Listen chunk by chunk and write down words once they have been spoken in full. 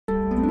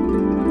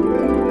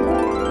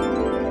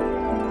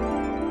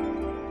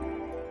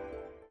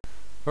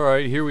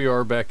Alright, here we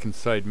are back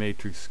inside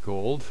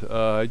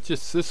MatrixGold.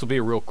 This will be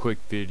a real quick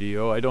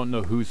video. I don't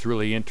know who's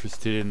really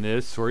interested in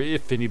this, or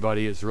if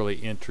anybody is really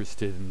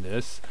interested in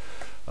this.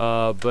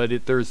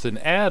 But there's an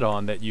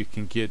add-on that you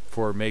can get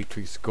for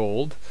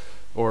MatrixGold,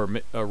 or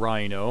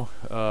Rhino.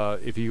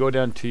 If you go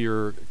down to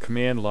your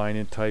command line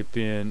and type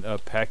in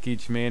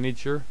Package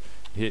Manager,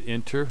 hit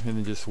Enter, and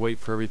then just wait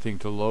for everything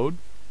to load.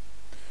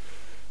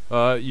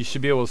 You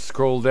should be able to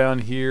scroll down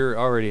here. I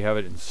already have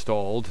it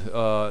installed.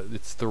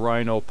 It's the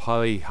Rhino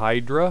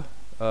Polyhedra,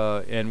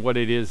 and what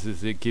it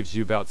is it gives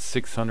you about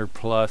 600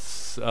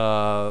 plus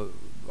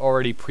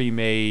already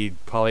pre-made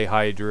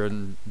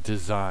polyhedra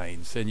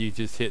designs, and you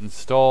just hit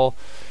install,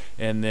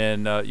 and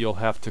then you'll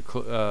have to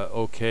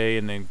OK,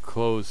 and then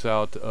close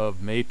out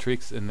of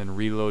Matrix, and then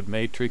reload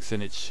Matrix,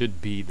 and it should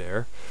be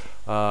there.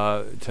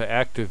 To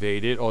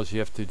activate it, all you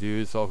have to do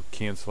is, I'll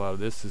cancel out of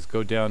this, is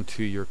go down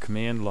to your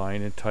command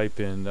line and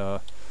type in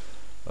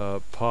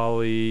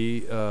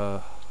Polyhedra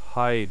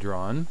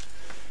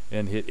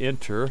and hit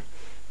enter,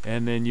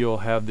 and then you'll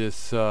have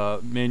this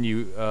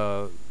menu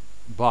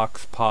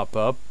box pop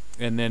up,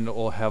 and then it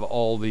will have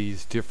all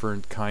these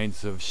different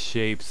kinds of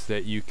shapes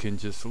that you can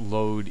just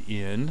load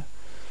in.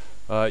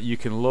 You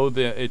can load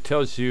it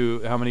tells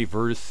you how many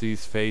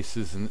vertices,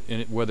 faces, and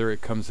whether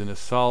it comes in a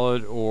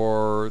solid,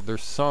 or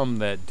there's some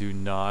that do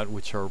not,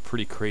 which are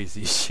pretty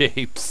crazy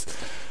shapes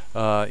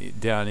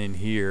down in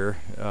here.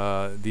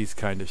 These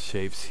kind of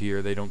shapes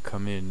here, they don't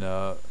come in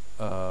a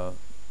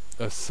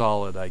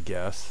solid, I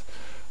guess.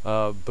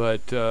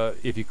 But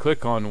if you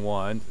click on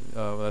one,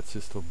 that's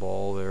just a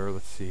ball there.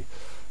 Let's see.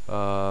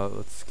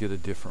 Let's get a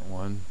different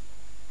one.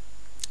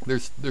 Well,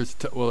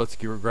 let's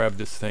grab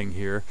this thing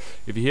here.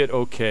 If you hit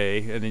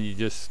OK, and then you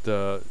just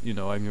I'm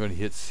going to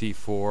hit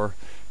C4,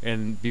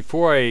 and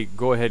before I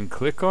go ahead and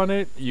click on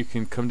it, you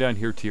can come down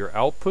here to your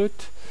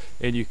output,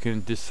 and you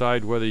can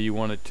decide whether you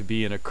want it to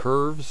be in a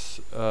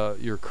curves,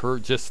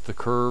 just the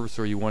curves,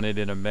 or you want it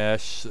in a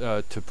mesh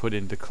to put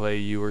into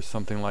ClayU or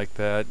something like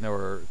that,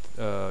 or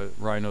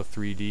Rhino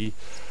 3D.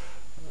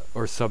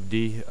 Or sub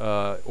D,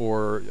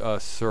 or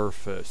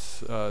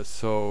surface.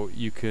 So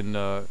you can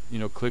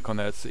click on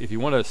that. So if you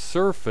want a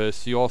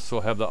surface, you also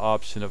have the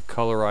option of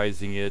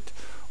colorizing it,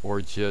 or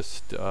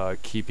just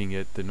keeping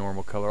it the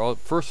normal color.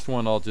 First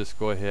one, I'll just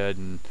go ahead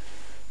and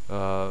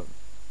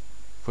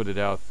put it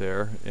out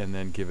there, and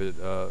then give it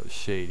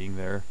shading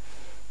there.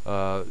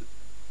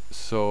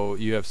 So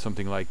you have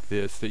something like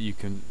this that you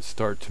can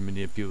start to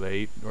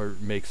manipulate or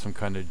make some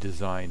kind of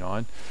design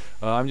on.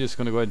 I'm just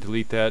going to go ahead and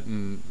delete that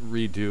and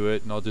redo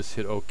it, and I'll just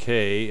hit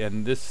OK.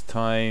 And this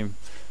time,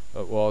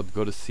 well, I'll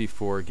go to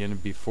C4 again.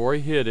 And before I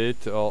hit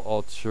it,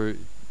 I'll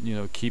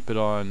keep it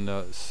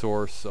on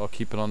source. I'll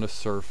keep it on the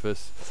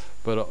surface,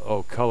 but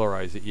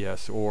colorize it,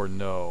 yes or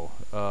no.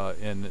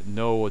 And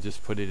no, we'll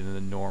just put it in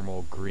the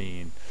normal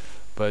green.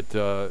 But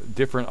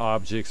different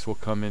objects will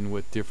come in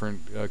with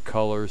different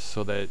colors,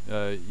 so that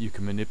you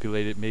can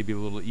manipulate it maybe a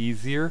little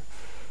easier.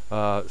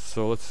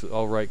 So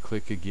I'll right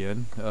click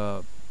again,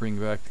 bring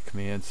back the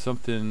command,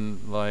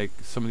 something like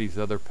some of these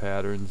other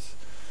patterns.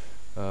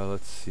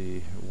 Let's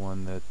see,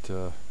 one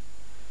that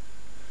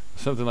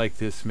something like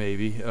this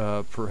maybe,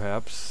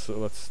 perhaps. So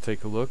let's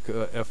take a look.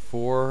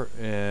 F4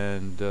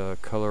 and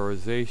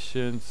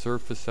colorization,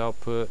 surface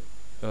output,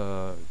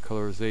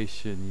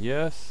 colorization,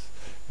 yes.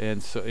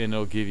 And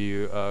it'll give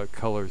you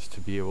colors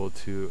to be able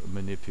to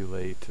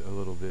manipulate a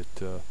little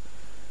bit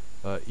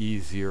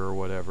easier or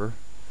whatever.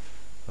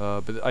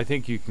 But I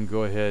think you can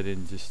go ahead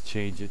and just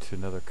change it to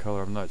another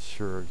color. I'm not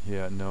sure.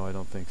 Yeah, no, I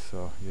don't think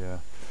so. Yeah.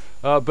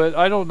 But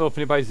I don't know if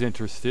anybody's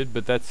interested,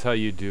 but that's how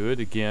you do it.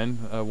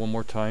 Again, one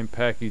more time,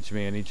 Package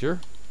Manager.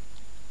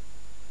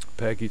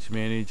 Package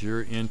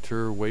Manager,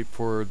 enter, wait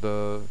for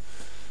the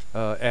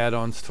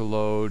add-ons to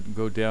load,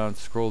 go down,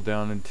 scroll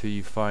down until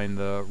you find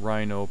the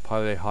Rhino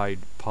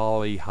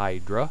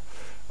Polyhedra,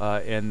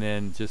 and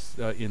then just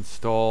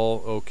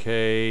install,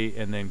 OK,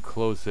 and then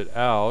close it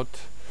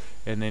out,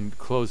 and then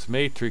close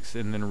Matrix,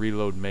 and then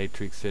reload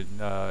Matrix.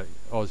 And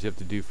all you have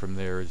to do from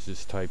there is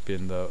just type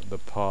in the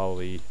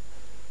Polyhedra,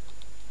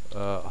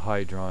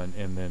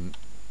 and then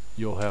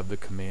you'll have the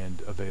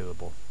command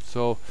available.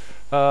 So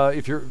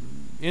if you're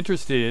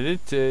interested in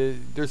it,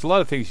 there's a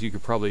lot of things you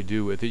could probably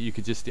do with it. You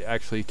could just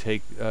actually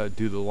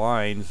do the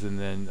lines, and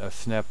then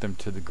snap them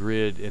to the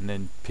grid, and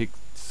then pick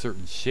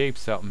certain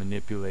shapes out and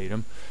manipulate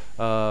them,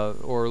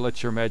 or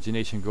let your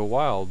imagination go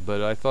wild.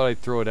 But I thought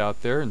I'd throw it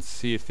out there and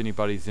see if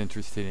anybody's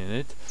interested in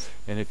it,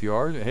 and if you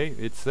are, hey,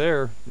 it's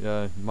there.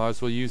 Might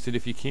as well use it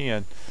if you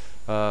can.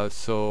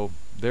 So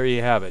there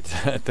you have it.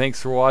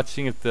 Thanks for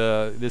watching. If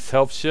this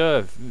helps you,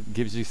 if it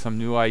gives you some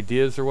new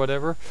ideas or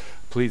whatever,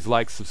 please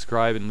like,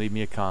 subscribe, and leave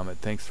me a comment.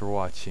 Thanks for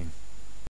watching.